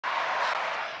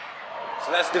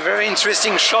So that's the very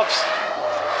interesting shops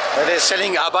where they're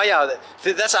selling abaya.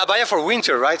 That's abaya for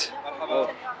winter, right? Oh.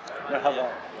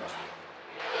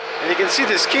 And you can see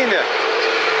the skin.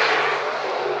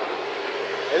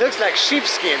 It looks like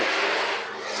sheepskin.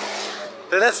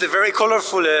 So that's the very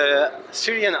colorful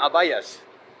Syrian abayas.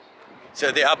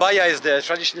 So the abaya is the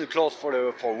traditional cloth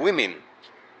for women.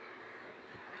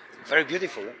 Very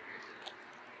beautiful.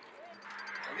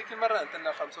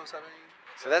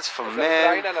 So that's for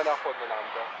men.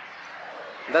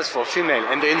 That's for female.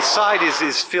 And the inside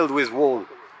is filled with wool.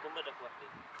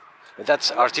 But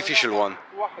that's artificial one.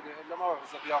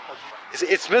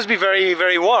 It must be very,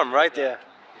 very warm, right? Yeah.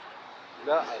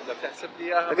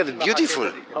 Look at it,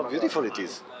 beautiful. How beautiful it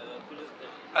is.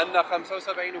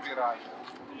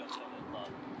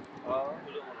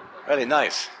 Really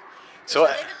nice. So,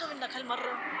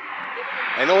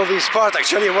 and all this part,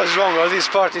 actually I was wrong, all this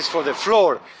part is for the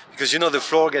floor. Because you know the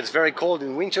floor gets very cold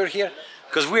in winter here.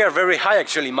 Because we are very high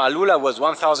actually. Malula was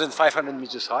 1,500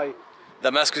 meters high.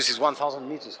 Damascus is 1,000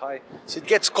 meters high. So it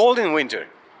gets cold in winter.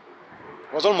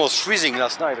 It was almost freezing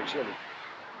last night actually.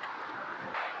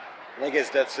 And I guess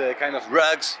that's kind of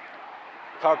rugs,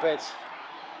 carpets.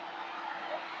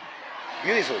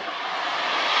 Beautiful.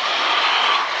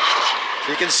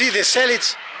 So you can see they sell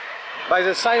it by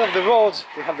the side of the road.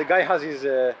 They have, the guy has his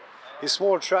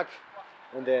small truck,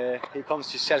 and he comes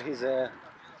to sell his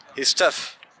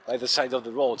stuff by the side of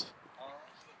the road.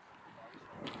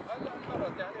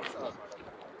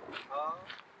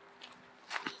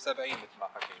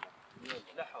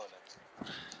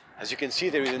 As you can see,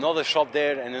 there is another shop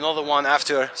there and another one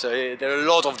after, so there are a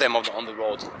lot of them on the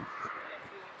road.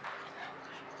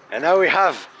 And now we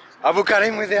have Abu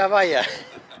Karim with the abaya.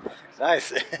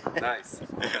 Nice. Nice.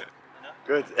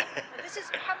 Good. This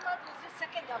is Muhammad, this is the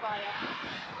second abaya.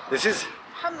 This is?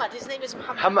 Muhammad, his name is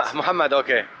Muhammad. Muhammad,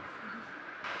 okay.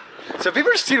 So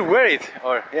people still wear it,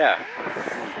 or yeah.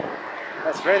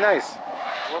 That's very nice.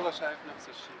 والله شايف نفس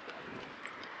الشيء.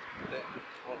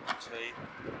 والله شيء.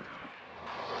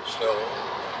 شلون؟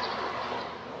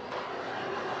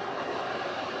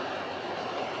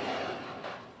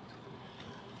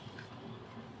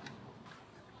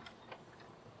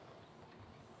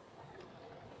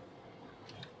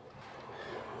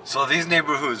 So these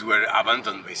neighborhoods were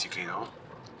abandoned basically, no?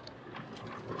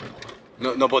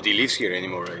 Nobody lives here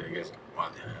anymore, I guess.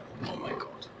 What the hell? Oh my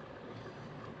god.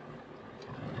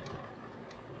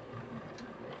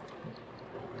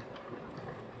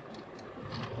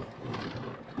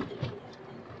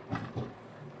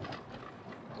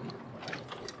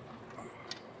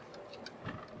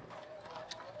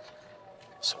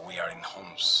 So we are in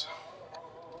HOMS.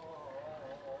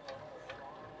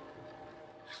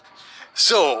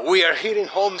 So we are here in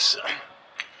HOMS.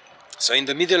 So in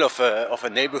the middle of a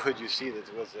neighborhood, you see that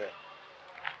it was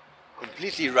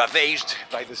completely ravaged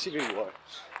by the civil war.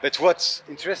 But what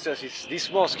interests us is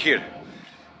this mosque here.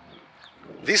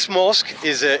 This mosque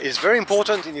is very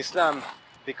important in Islam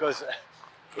because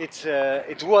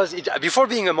before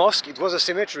being a mosque, it was a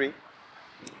cemetery.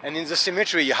 And in the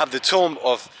cemetery, you have the tomb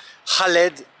of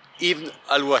Khaled ibn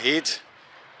al-Walid,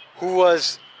 who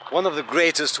was one of the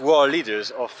greatest war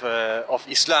leaders of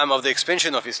Islam, of the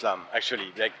expansion of Islam,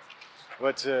 actually. Like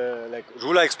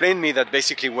Rula explained me that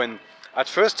basically when at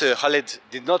first Khaled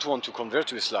did not want to convert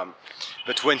to Islam,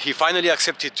 but when he finally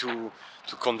accepted to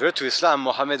convert to Islam,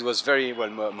 Muhammad was very well.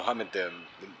 Muhammad,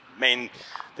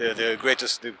 the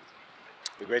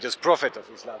greatest prophet of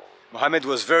Islam. Muhammad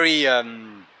was very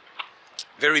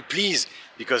pleased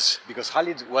because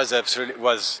Khalid was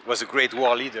a great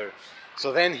war leader.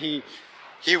 So then he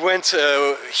went.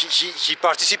 He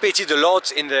participated a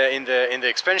lot in the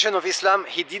expansion of Islam.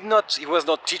 He was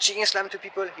not teaching Islam to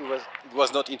people. He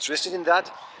was not interested in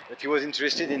that. But he was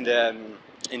interested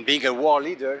in being a war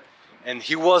leader. And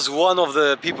he was one of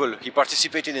the people. He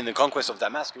participated in the conquest of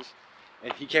Damascus,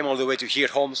 and he came all the way to here,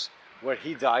 Homs, where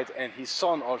he died, and his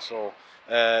son also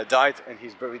died, and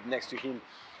he's buried next to him.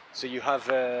 So you have.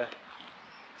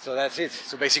 So that's it.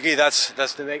 So basically, that's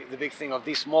the big thing of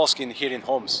this mosque here in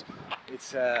Homs.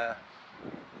 It's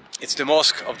the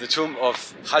mosque of the tomb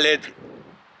of Khaled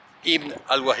ibn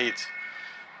al-Walid,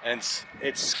 and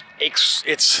it's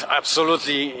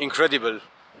absolutely incredible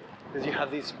because you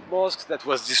have this mosque that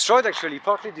was destroyed, actually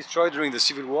partly destroyed during the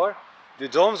civil war. The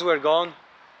domes were gone,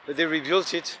 but they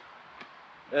rebuilt it.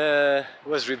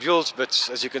 Was rebuilt, but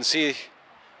as you can see,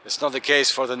 it's not the case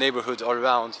for the neighborhood all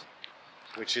around,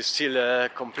 which is still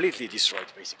completely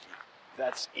destroyed, basically.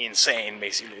 That's insane,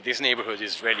 basically. This neighborhood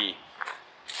is really,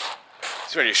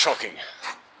 it's really shocking.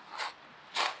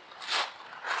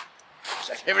 It's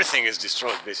like everything is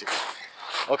destroyed, basically.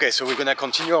 Okay, so we're gonna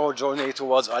continue our journey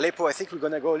towards Aleppo. I think we're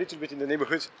gonna go a little bit in the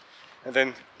neighborhood and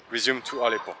then resume to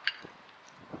Aleppo.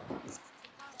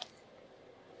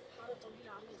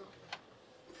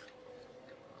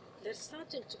 They're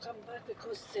starting to come back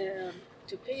because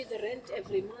to pay the rent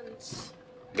every month.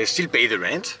 They still pay the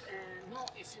rent? No,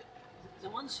 if the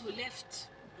ones who left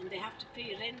and they have to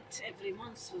pay rent every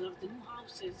month for the new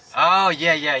houses. Oh,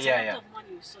 yeah. It's a lot of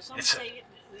money. So some say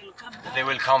we'll come back. They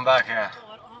will come back, yeah. To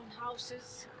our own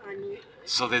houses, and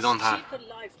so they don't have. Cheaper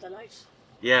life, the life.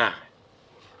 Yeah,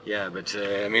 but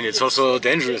I mean it's also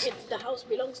dangerous. If the house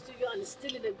belongs to you and it's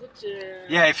still in a good.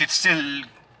 Yeah, if it's still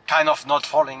kind of not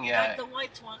falling, yeah. Like the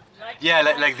white one.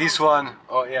 Like this one.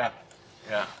 Oh yeah.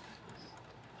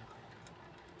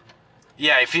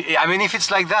 Yeah, if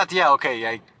it's like that, yeah,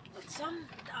 okay. But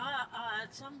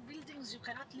some buildings you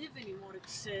cannot live anymore.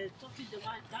 It's totally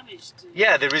damaged.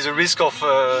 Yeah, there is a risk of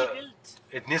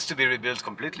it needs to be rebuilt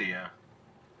completely. Yeah,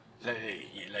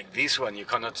 like this one, you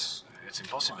cannot. It's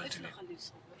impossible to live.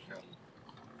 Yeah.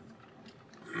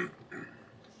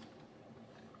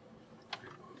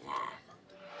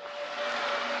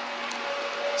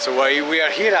 So we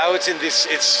are here out in this.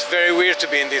 It's very weird to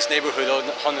be in this neighborhood,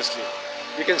 honestly.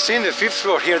 You can see in the 5th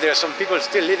floor here, there are some people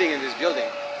still living in this building.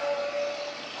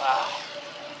 Wow.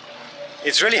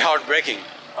 It's really heartbreaking.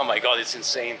 Oh my God, it's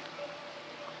insane.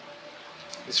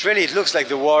 It looks like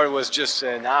the war was just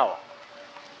now.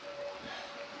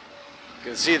 You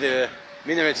can see the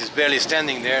minaret is barely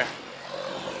standing there.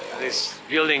 This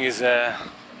building is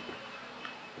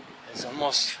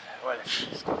almost, well,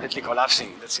 it's completely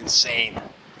collapsing. That's insane.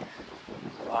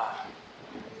 Wow.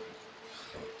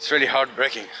 It's really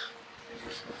heartbreaking.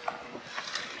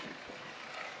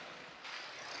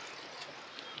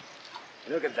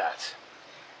 Look at that.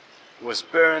 It was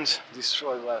burned,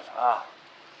 destroyed. Well,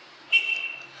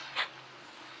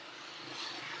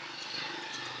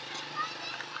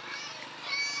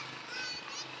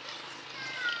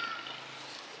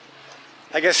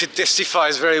 I guess it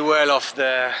testifies very well of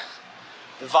the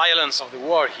violence of the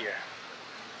war here.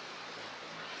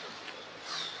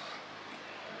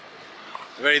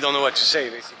 I really don't know what to say,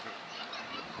 basically.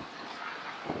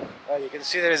 Well, you can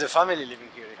see there is a family living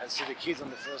here. You can see the kids on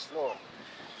the 1st floor.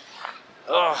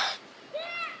 Oh,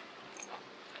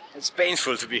 it's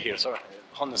painful to be here, sorry,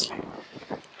 honestly.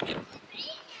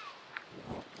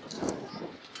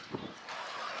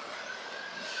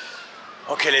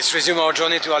 Okay, let's resume our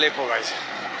journey to Aleppo, guys.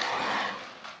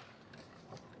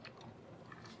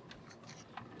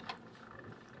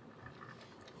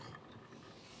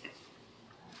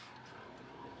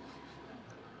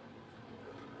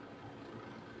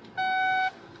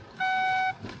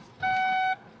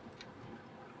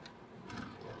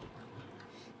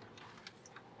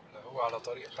 هو على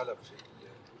طريق حلب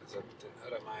إذا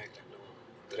بتنقرا معك إنه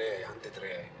دراعي عند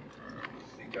دراعي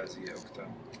في غازية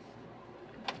وقتها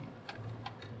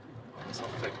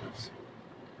صفق نفسي.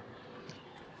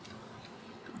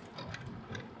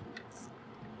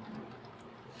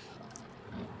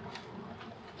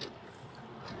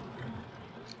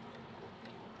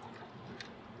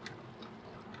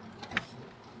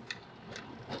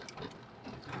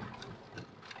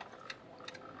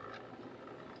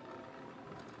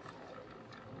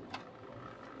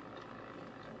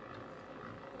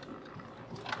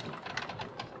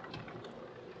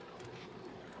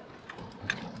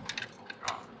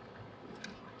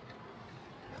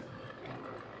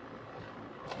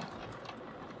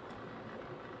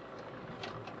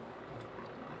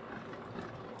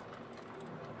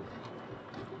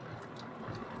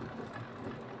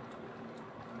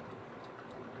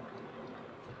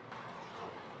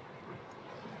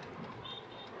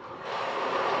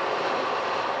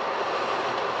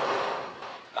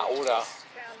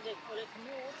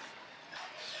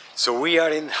 So we are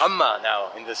in Hama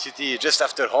now, in the city just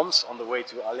after Homs, on the way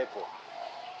to Aleppo.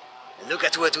 And look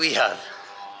at what we have.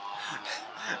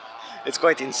 It's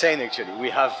quite insane actually.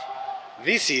 We have,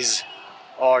 this is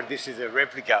a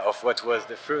replica of what was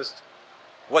the first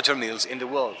water mills in the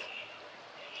world.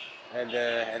 And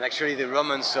actually the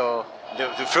Romans, so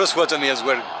the first water mills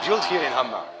were built here in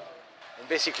Hama. And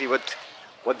basically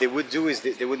what they would do is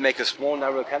they would make a small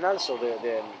narrow canal, so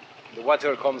the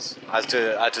water comes at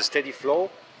a steady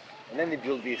flow. And then they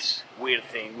build this weird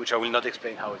thing, which I will not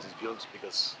explain how it is built,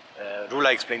 because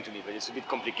Rula explained to me, but it's a bit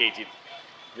complicated.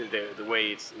 The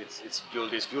way it's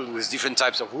built is built with different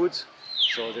types of wood.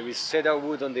 So there is cedar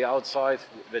wood on the outside,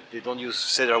 but they don't use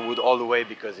cedar wood all the way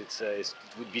because it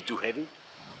would be too heavy.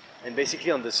 And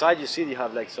basically on the side you see you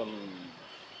have like some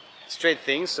straight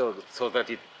things so that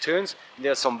it turns.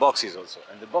 There are some boxes also,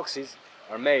 and the boxes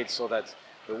are made so that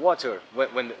the water,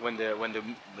 when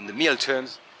the mill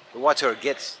turns, the water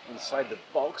gets inside the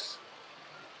box,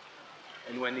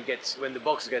 and when the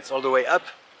box gets all the way up,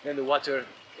 then the water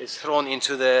is thrown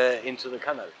into the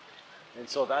canal. And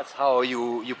so that's how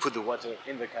you put the water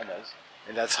in the canals,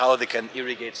 and that's how they can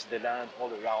irrigate the land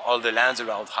all the lands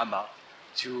around Hama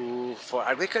for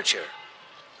agriculture.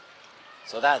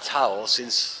 So that's how,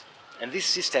 and this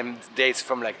system dates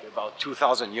from like about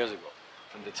 2,000 years ago,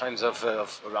 from the times of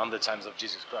around the times of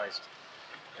Jesus Christ,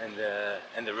 and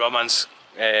the Romans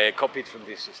copied from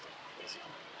this system,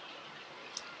 basically.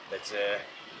 But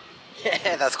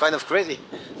yeah, that's kind of crazy.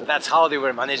 So that's how they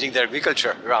were managing their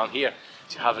agriculture around here,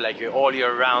 to have like all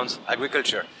year round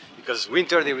agriculture, because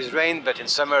winter there is rain, but in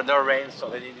summer no rain, so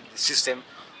they needed the system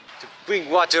to bring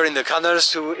water in the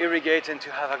canals to irrigate and to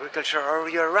have agriculture all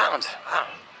year round. Wow.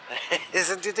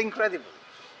 Isn't it incredible?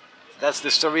 That's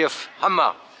the story of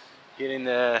Hama here in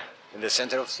the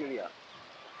center of Syria.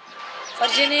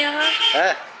 Virginia,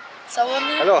 Huh?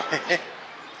 صورنا. Hello.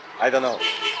 I don't know.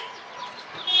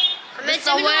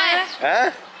 بتصور؟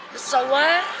 Huh?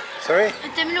 بتصور؟ Sorry?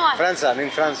 أنت من وين؟ فرنسا، من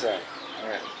فرنسا.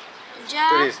 جا؟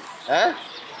 Tourist. Huh?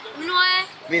 من وين؟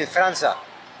 من فرنسا.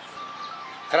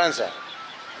 فرنسا.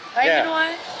 هاي Yeah. من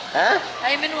وين؟ Huh?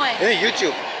 هاي من وين؟ Hey,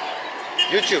 YouTube.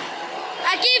 YouTube.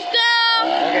 كيفكم؟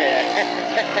 Okay.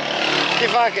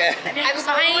 كيفك؟ عم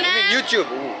يصورونا؟ YouTube.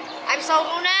 عم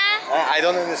يصورونا؟ I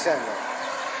don't understand.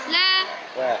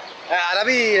 لا.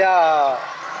 عربي لا.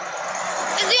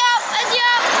 أزياب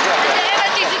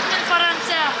إيه تيجيك من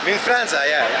فرنسا؟ من فرنسا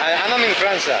yeah. أنا من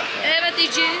فرنسا. إيه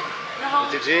تيجي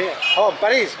لهون؟ تجي؟ هون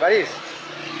باريس.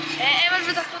 إيه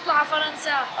بدك تطلع على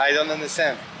فرنسا؟ I don't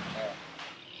understand.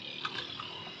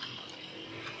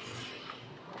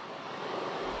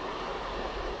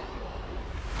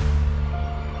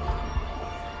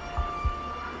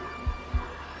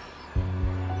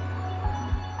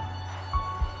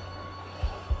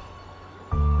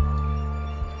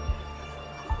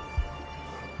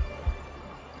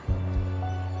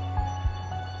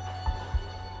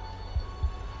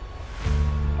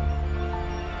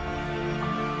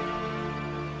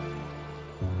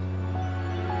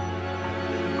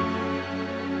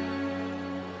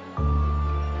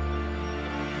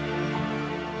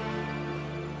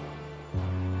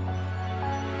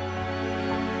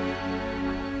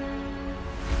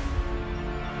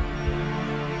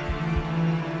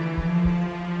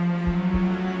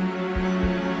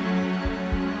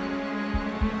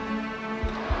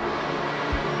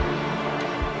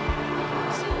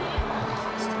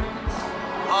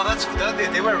 Oh, that's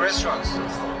they were restaurants.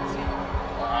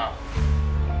 Wow.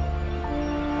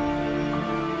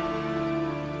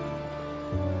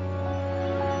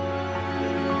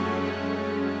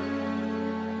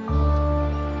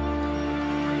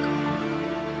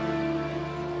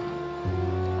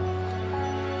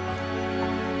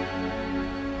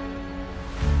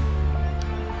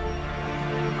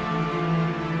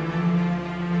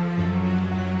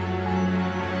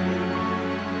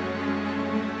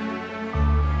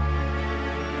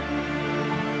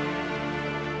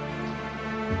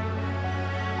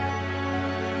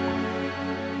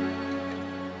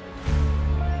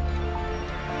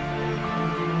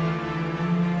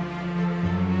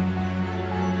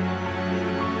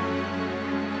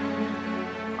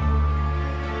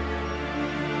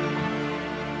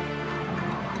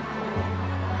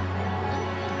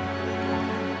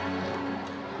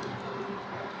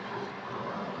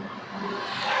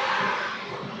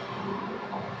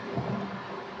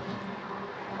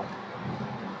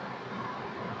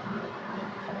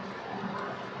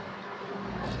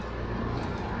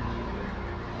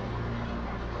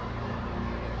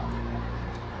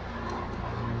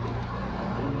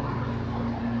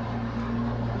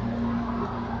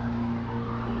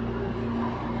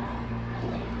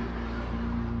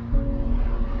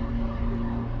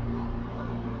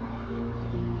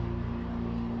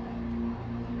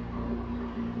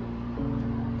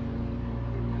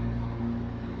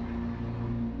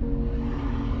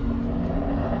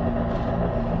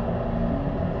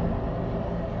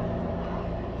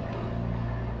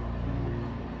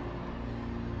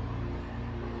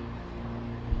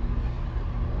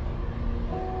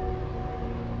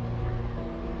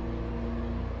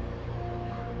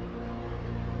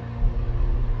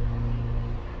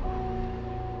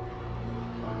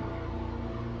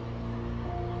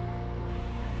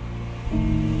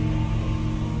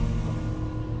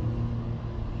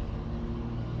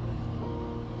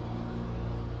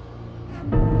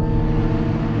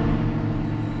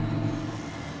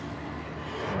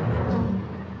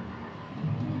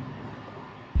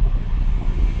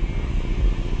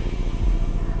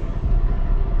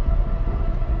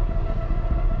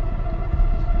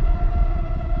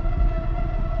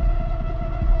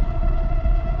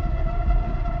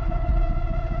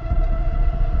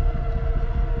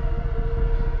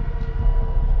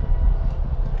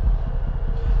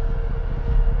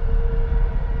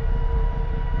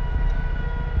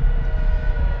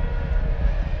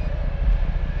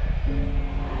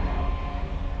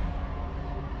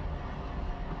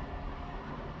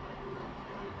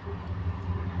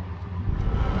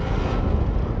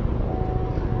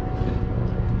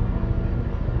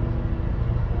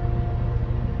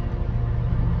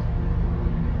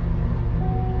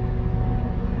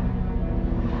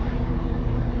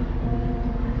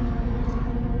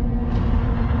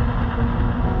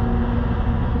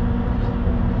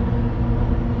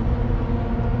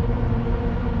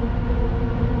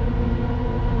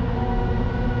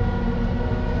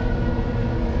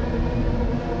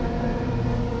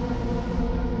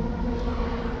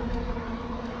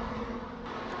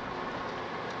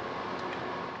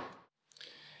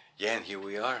 Yeah, and here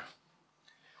we are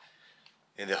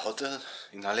in the hotel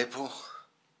in Aleppo.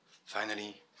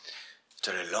 Finally,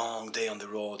 after a long day on the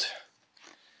road,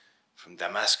 from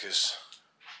Damascus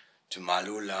to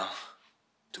Malula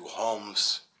to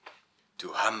HOMS to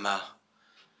Hama,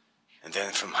 and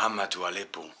then from Hama to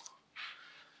Aleppo,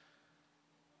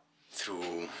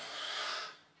 through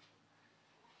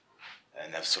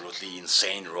an absolutely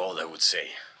insane road, I would say.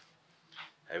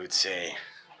 I would say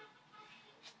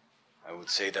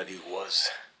that it was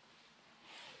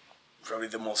probably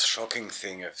the most shocking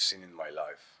thing I've seen in my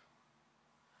life.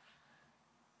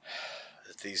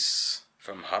 This,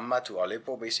 from Hama to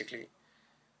Aleppo, basically,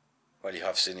 well, you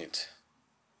have seen it.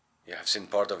 You have seen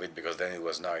part of it because then it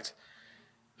was night.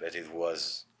 But it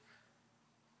was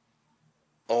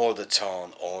all the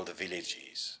town, all the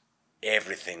villages,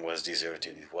 everything was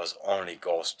deserted. It was only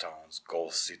ghost towns,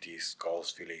 ghost cities,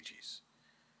 ghost villages.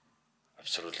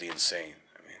 Absolutely insane.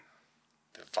 I mean,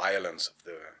 the violence of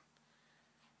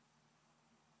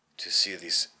to see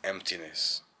this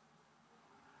emptiness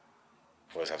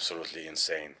was absolutely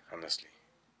insane, honestly.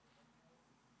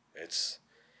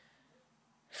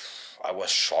 I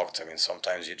was shocked. I mean,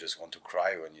 sometimes you just want to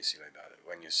cry when you see like that.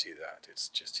 When you see that, it's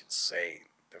just insane.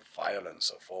 The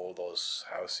violence of all those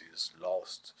houses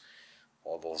lost,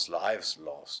 all those lives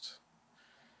lost,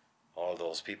 all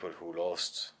those people who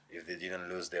lost. If they didn't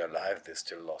lose their life, they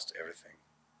still lost everything.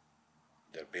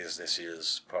 Their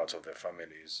businesses, part of their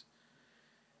families.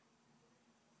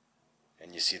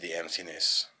 And you see the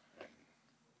emptiness.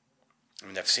 I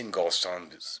mean, I've seen ghost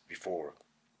towns before,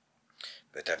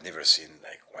 but I've never seen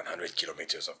like 100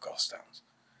 kilometers of ghost towns.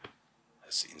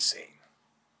 That's insane.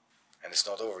 And it's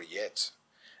not over yet.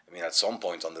 I mean, at some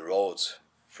point on the road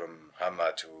from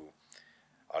Hama to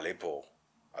Aleppo,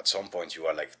 at some point you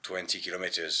are like 20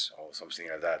 kilometers or something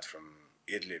like that from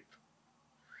Idlib.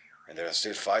 And there are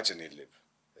still fights in Idlib.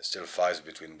 There's still fights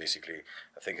between basically,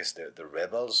 I think it's the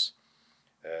rebels.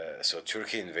 So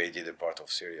Turkey invaded a part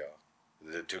of Syria,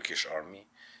 the Turkish army,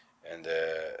 and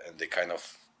they kind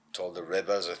of told the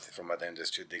rebels, from what I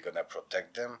understood, they're gonna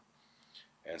protect them,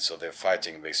 and so they're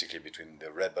fighting basically between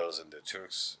the rebels and the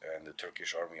Turks, and the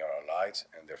Turkish army are allied,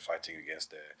 and they're fighting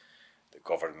against the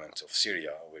government of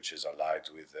Syria, which is allied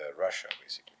with Russia,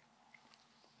 basically.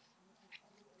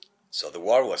 So the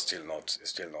war was still not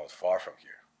far from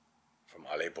here, from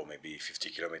Aleppo, maybe 50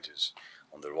 kilometers.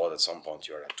 On the road, at some point,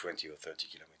 you're at 20 or 30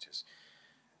 kilometers.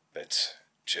 But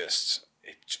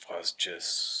it was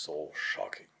just so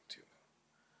shocking too.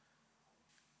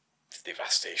 The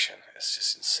devastation is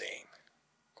just insane,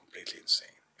 completely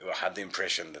insane. You had the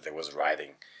impression that I was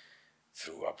riding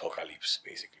through apocalypse,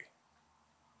 basically.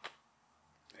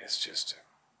 It's just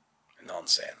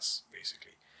nonsense,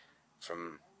 basically.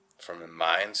 From a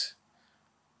mind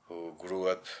who grew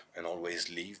up and always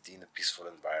lived in a peaceful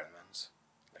environment,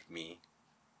 like me,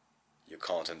 you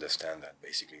can't understand that.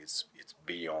 Basically, it's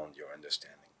beyond your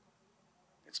understanding.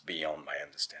 It's beyond my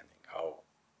understanding. How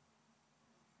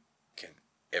can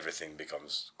everything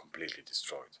becomes completely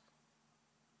destroyed?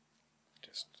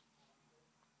 Just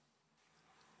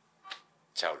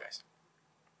ciao, guys.